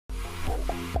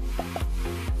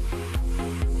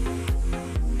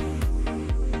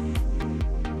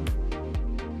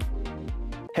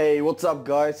Hey, what's up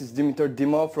guys, it's Dimitar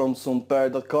Dima from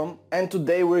Somper.com and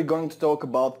today we're going to talk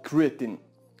about creatine.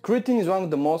 Creatine is one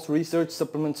of the most researched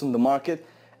supplements on the market,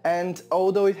 and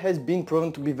although it has been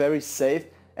proven to be very safe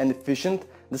and efficient,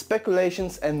 the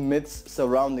speculations and myths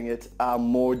surrounding it are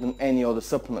more than any other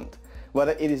supplement.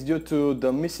 Whether it is due to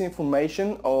the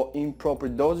misinformation or improper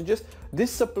dosages, this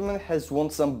supplement has won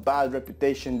some bad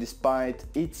reputation despite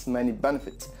its many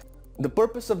benefits. The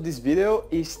purpose of this video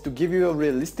is to give you a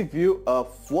realistic view of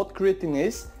what creatine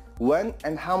is, when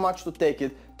and how much to take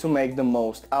it to make the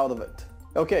most out of it.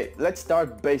 Okay, let's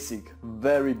start basic,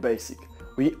 very basic.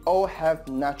 We all have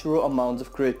natural amounts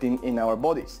of creatine in our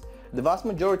bodies, the vast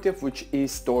majority of which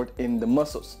is stored in the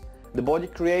muscles. The body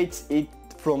creates it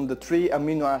from the three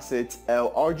amino acids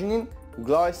L-arginine,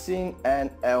 glycine and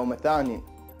L-methionine.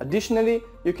 Additionally,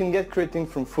 you can get creatine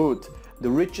from food, the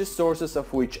richest sources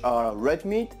of which are red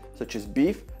meat, such as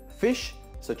beef, fish,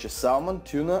 such as salmon,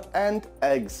 tuna and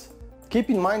eggs. Keep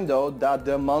in mind though that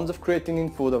the amounts of creatine in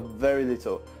food are very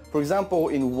little. For example,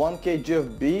 in 1 kg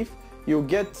of beef, you'll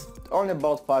get only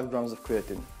about 5 grams of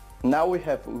creatine. Now we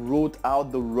have ruled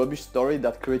out the rubbish story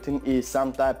that creatine is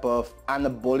some type of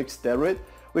anabolic steroid,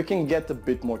 we can get a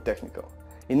bit more technical.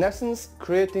 In essence,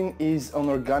 creatine is an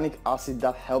organic acid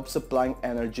that helps supplying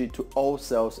energy to all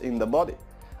cells in the body.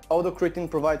 Although creatine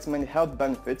provides many health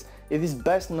benefits, it is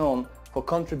best known for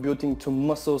contributing to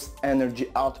muscles' energy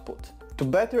output. To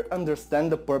better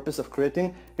understand the purpose of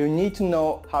creatine, you need to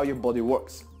know how your body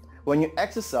works. When you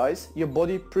exercise, your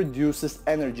body produces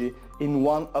energy in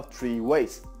one of 3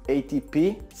 ways: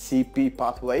 ATP-CP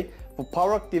pathway for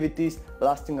power activities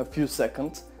lasting a few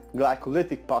seconds,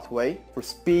 glycolytic pathway for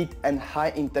speed and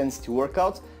high intensity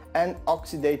workouts, and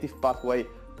oxidative pathway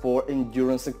for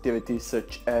endurance activities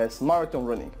such as marathon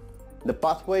running. The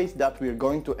pathways that we are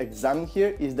going to examine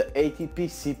here is the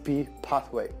ATP-CP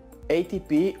pathway.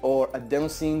 ATP, or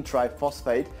adenosine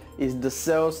triphosphate, is the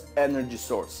cell's energy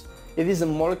source. It is a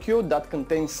molecule that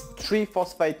contains 3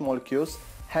 phosphate molecules,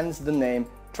 hence the name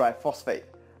triphosphate.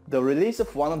 The release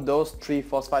of one of those 3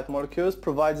 phosphate molecules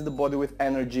provides the body with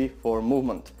energy for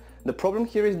movement. The problem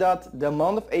here is that the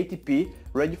amount of ATP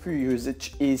ready for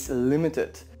usage is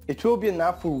limited. It will be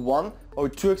enough for 1 or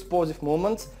 2 explosive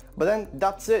movements, but then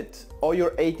that's it, all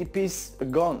your ATPs are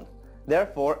gone.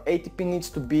 Therefore, ATP needs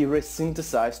to be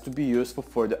resynthesized to be used for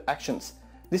further actions.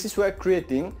 This is where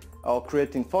creatine, or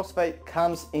creatine phosphate,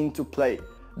 comes into play.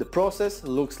 The process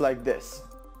looks like this.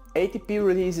 ATP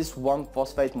releases 1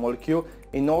 phosphate molecule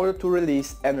in order to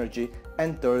release energy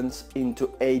and turns into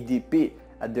ADP,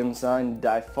 adenosine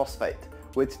diphosphate,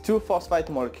 with 2 phosphate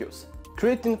molecules.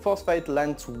 Creatine phosphate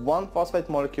lends 1 phosphate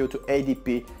molecule to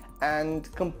ADP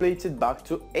and completes it back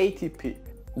to ATP.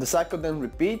 The cycle then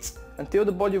repeats until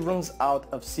the body runs out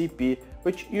of CP,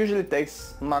 which usually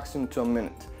takes maximum to a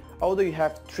minute. Although you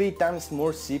have 3 times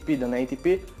more CP than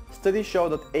ATP, studies show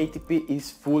that ATP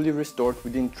is fully restored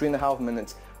within 3.5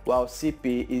 minutes, while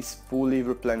CP is fully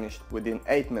replenished within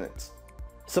 8 minutes.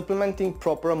 Supplementing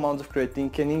proper amounts of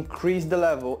creatine can increase the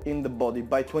level in the body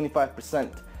by 25%.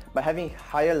 By having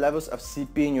higher levels of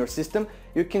CP in your system,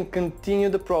 you can continue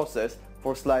the process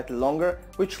for slightly longer,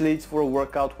 which leads for a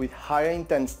workout with higher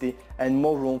intensity and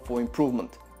more room for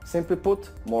improvement. Simply put,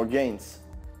 more gains.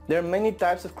 There are many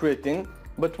types of creatine,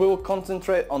 but we will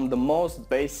concentrate on the most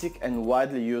basic and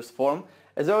widely used form,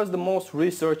 as well as the most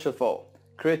researched of all: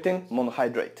 creatine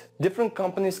monohydrate. Different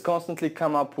companies constantly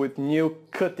come up with new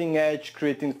cutting-edge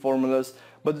creatine formulas,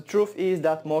 but the truth is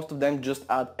that most of them just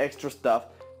add extra stuff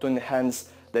to enhance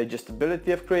the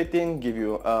digestibility of creatine, give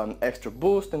you an extra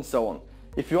boost and so on.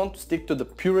 If you want to stick to the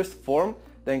purest form,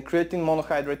 then creatine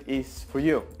monohydrate is for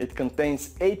you. It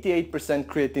contains 88%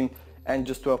 creatine and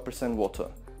just 12% water.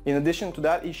 In addition to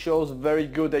that, it shows very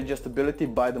good digestibility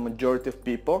by the majority of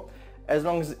people, as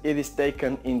long as it is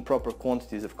taken in proper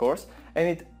quantities, of course, and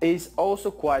it is also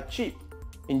quite cheap.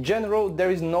 In general,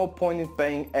 there is no point in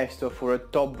paying extra for a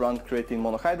top brand creatine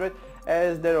monohydrate,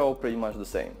 as they're all pretty much the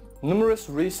same. Numerous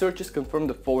researchers confirm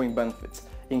the following benefits: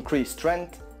 increased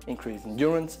strength, increased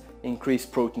endurance,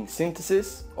 increased protein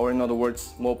synthesis, or in other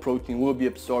words, more protein will be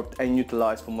absorbed and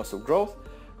utilized for muscle growth,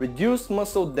 reduced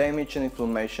muscle damage and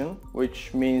inflammation,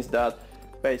 which means that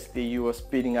basically you are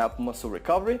speeding up muscle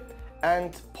recovery,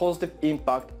 and positive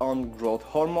impact on growth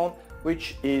hormone,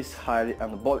 which is highly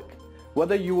anabolic.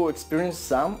 Whether you will experience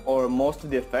some or most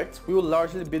of the effects will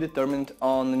largely be determined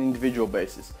on an individual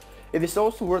basis. It is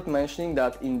also worth mentioning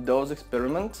that in those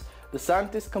experiments, the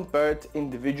scientists compared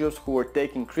individuals who were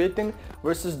taking creatine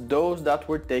versus those that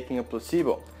were taking a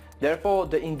placebo. Therefore,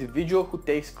 the individual who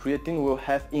takes creatine will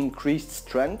have increased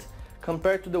strength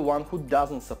compared to the one who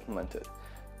doesn't supplement it.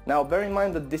 Now bear in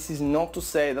mind that this is not to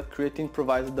say that creatine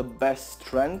provides the best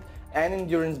strength and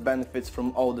endurance benefits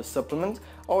from all the supplements,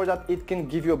 or that it can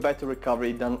give you a better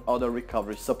recovery than other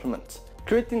recovery supplements.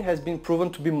 Creatine has been proven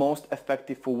to be most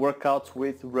effective for workouts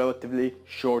with relatively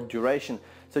short duration,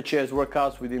 such as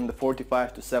workouts within the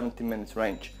 45 to 70 minutes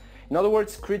range. In other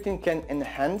words, creatine can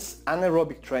enhance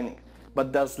anaerobic training,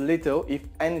 but does little, if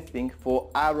anything, for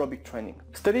aerobic training.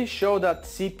 Studies show that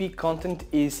CP content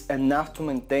is enough to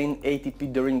maintain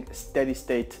ATP during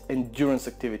steady-state endurance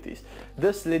activities,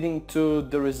 thus leading to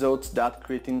the results that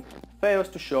creatine fails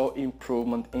to show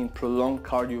improvement in prolonged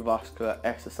cardiovascular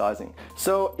exercising.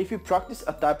 So if you practice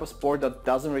a type of sport that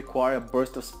doesn't require a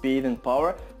burst of speed and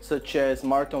power, such as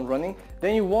marathon running,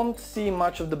 then you won't see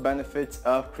much of the benefits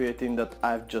of creatine that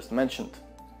I've just mentioned.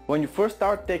 When you first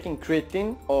start taking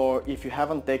creatine, or if you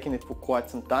haven't taken it for quite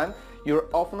some time, you're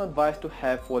often advised to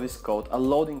have what is called a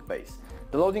loading phase.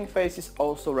 The loading phase is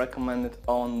also recommended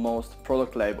on most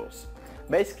product labels.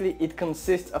 Basically, it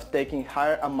consists of taking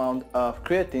higher amount of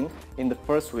creatine in the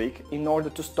first week in order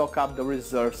to stock up the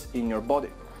reserves in your body.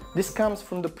 This comes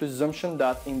from the presumption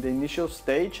that in the initial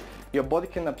stage, your body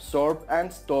can absorb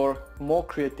and store more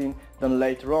creatine than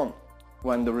later on,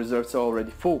 when the reserves are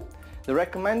already full. The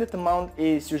recommended amount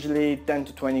is usually 10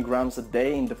 to 20 grams a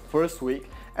day in the first week,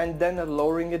 and then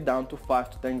lowering it down to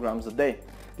 5 to 10 grams a day.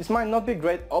 This might not be a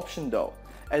great option though.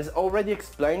 As already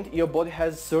explained, your body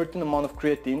has a certain amount of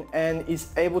creatine and is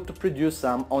able to produce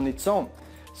some on its own.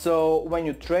 So when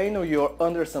you train or you're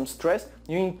under some stress,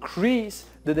 you increase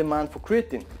the demand for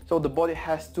creatine. So the body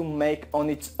has to make on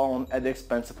its own at the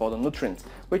expense of other nutrients,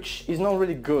 which is not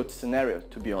really good scenario,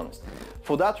 to be honest.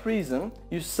 For that reason,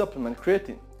 you supplement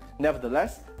creatine.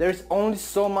 Nevertheless, there is only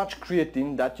so much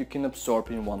creatine that you can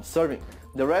absorb in one serving.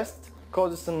 The rest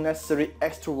causes unnecessary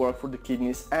extra work for the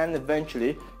kidneys, and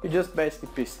eventually you just basically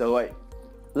piss it away.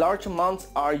 Large amounts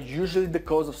are usually the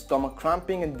cause of stomach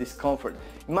cramping and discomfort.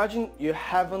 Imagine you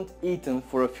haven't eaten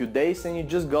for a few days and you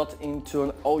just got into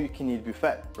an all-you-can-eat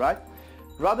buffet, right?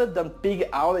 Rather than pig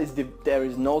out as if there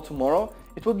is no tomorrow,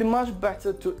 it would be much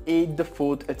better to eat the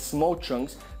food at small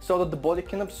chunks so that the body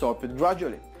can absorb it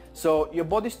gradually. So your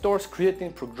body stores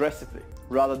creatine progressively,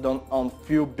 rather than on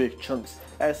few big chunks,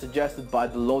 as suggested by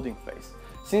the loading phase.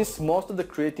 Since most of the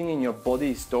creatine in your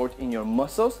body is stored in your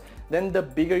muscles, then the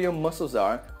bigger your muscles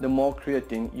are, the more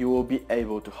creatine you will be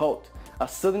able to hold. A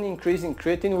sudden increase in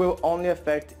creatine will only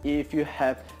affect if you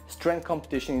have strength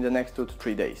competition in the next 2 to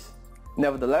 3 days.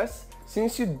 Nevertheless,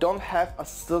 since you don't have a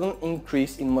sudden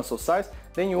increase in muscle size,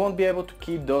 then you won't be able to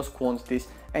keep those quantities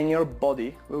and your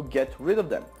body will get rid of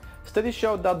them. Studies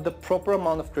show that the proper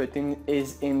amount of creatine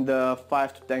is in the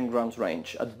 5 to 10 grams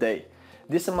range a day.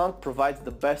 This amount provides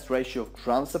the best ratio of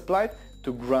grams supplied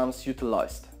to grams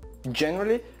utilized.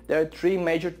 Generally, there are 3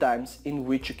 major times in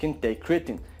which you can take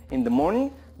creatine: in the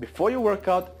morning, before your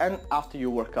workout, and after your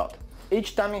workout.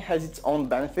 Each timing has its own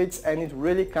benefits, and it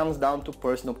really comes down to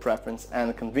personal preference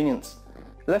and convenience.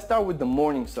 Let's start with the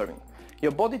morning serving.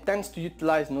 Your body tends to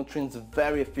utilize nutrients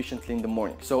very efficiently in the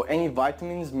morning, so any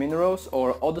vitamins, minerals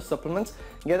or other supplements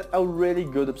get a really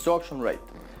good absorption rate.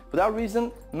 For that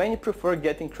reason, many prefer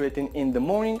getting creatine in the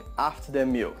morning after their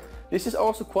meal. This is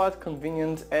also quite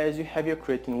convenient as you have your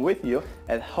creatine with you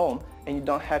at home and you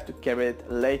don't have to carry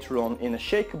it later on in a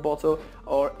shaker bottle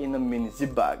or in a mini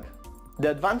zip bag. The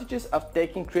advantages of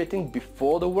taking creatine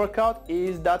before the workout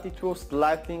is that it will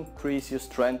slightly increase your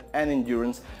strength and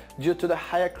endurance due to the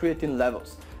higher creatine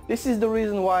levels. This is the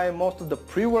reason why most of the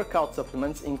pre-workout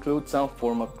supplements include some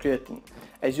form of creatine.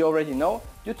 As you already know,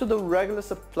 due to the regular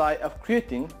supply of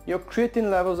creatine, your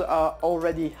creatine levels are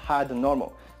already higher than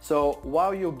normal. So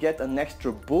while you get an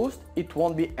extra boost, it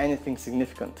won't be anything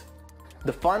significant.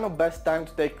 The final best time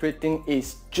to take creatine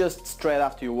is just straight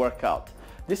after your workout.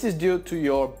 This is due to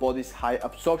your body's high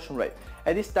absorption rate.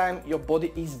 At this time, your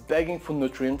body is begging for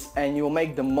nutrients and you will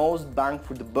make the most bang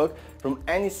for the buck from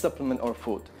any supplement or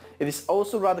food. It is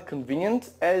also rather convenient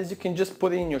as you can just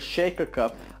put it in your shaker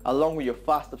cup along with your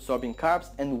fast absorbing carbs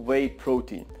and whey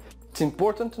protein. It's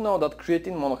important to know that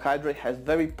creatine monohydrate has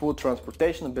very poor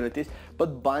transportation abilities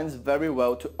but binds very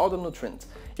well to other nutrients.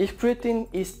 If creatine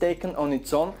is taken on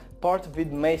its own, part of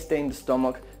it may stay in the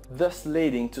stomach, thus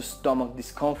leading to stomach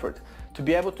discomfort. To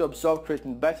be able to absorb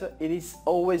creatine better, it is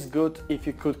always good if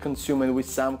you could consume it with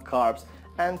some carbs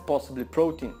and possibly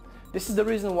protein. This is the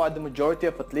reason why the majority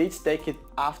of athletes take it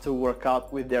after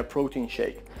workout with their protein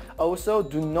shake. Also,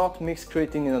 do not mix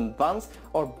creatine in advance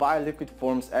or buy liquid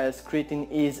forms as creatine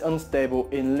is unstable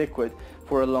in liquid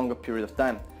for a longer period of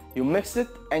time. You mix it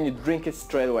and you drink it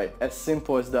straight away, as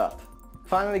simple as that.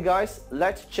 Finally guys,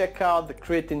 let's check out the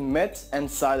creatine myths and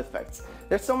side effects.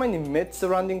 There's so many myths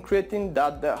surrounding creatine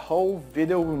that the whole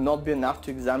video will not be enough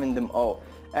to examine them all,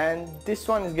 and this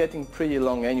one is getting pretty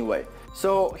long anyway.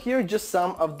 So here are just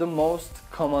some of the most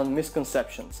common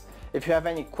misconceptions. If you have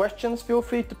any questions, feel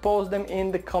free to post them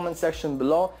in the comment section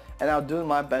below and I'll do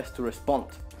my best to respond.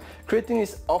 Creatine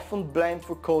is often blamed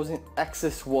for causing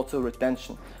excess water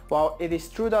retention. While it is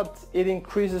true that it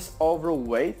increases overall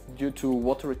weight due to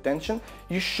water retention,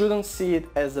 you shouldn't see it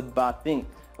as a bad thing.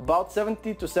 About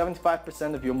 70 to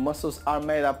 75% of your muscles are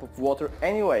made up of water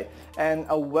anyway, and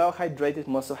a well-hydrated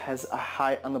muscle has a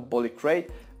high anabolic rate,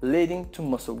 leading to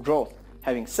muscle growth.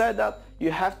 Having said that,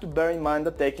 you have to bear in mind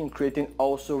that taking creatine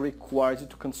also requires you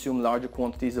to consume larger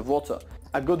quantities of water.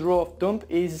 A good rule of thumb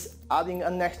is adding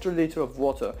an extra liter of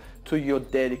water to your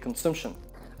daily consumption.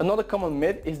 Another common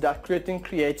myth is that creatine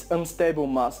creates unstable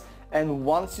mass, and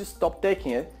once you stop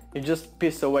taking it, you just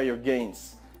piss away your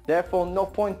gains. Therefore, no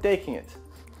point taking it.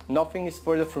 Nothing is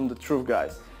further from the truth,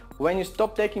 guys. When you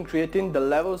stop taking creatine, the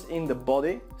levels in the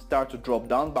body start to drop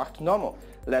down back to normal.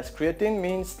 Less creatine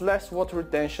means less water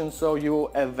retention, so you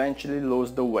will eventually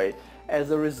lose the weight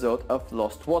as a result of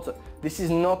lost water. This is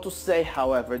not to say,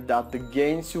 however, that the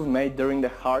gains you've made during the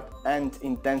hard and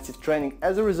intensive training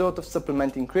as a result of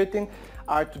supplementing creatine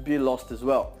are to be lost as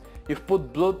well. You've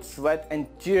put blood, sweat and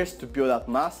tears to build that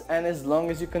mass, and as long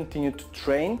as you continue to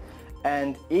train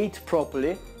and eat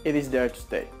properly, it is there to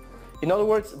stay. In other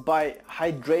words, by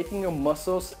hydrating your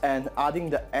muscles and adding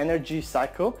the energy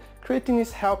cycle, creatine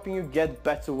is helping you get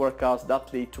better workouts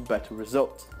that lead to better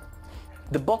results.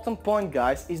 The bottom point,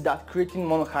 guys, is that creatine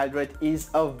monohydrate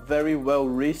is a very well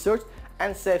researched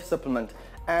and safe supplement,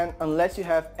 and unless you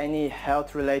have any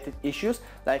health related issues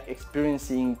like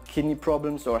experiencing kidney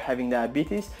problems or having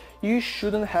diabetes, you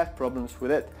shouldn't have problems with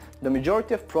it. The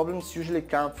majority of problems usually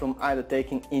come from either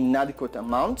taking inadequate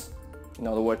amounts, in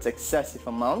other words excessive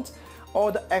amounts, or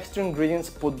the extra ingredients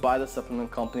put by the supplement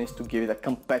companies to give it a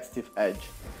competitive edge.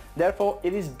 Therefore,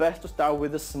 it is best to start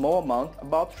with a small amount,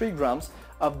 about 3 grams,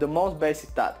 of the most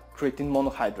basic tab, creatine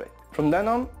monohydrate. From then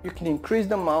on, you can increase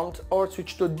the amount or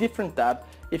switch to a different tab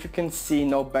if you can see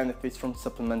no benefits from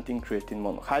supplementing creatine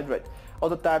monohydrate.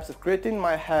 Other types of creatine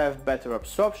might have better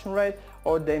absorption rate,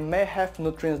 or they may have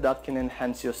nutrients that can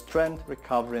enhance your strength,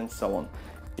 recovery and so on.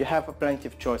 You have plenty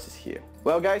of choices here.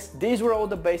 Well guys, these were all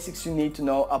the basics you need to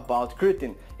know about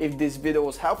creatine. If this video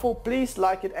was helpful, please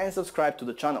like it and subscribe to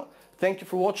the channel. Thank you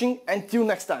for watching, and till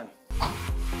next time.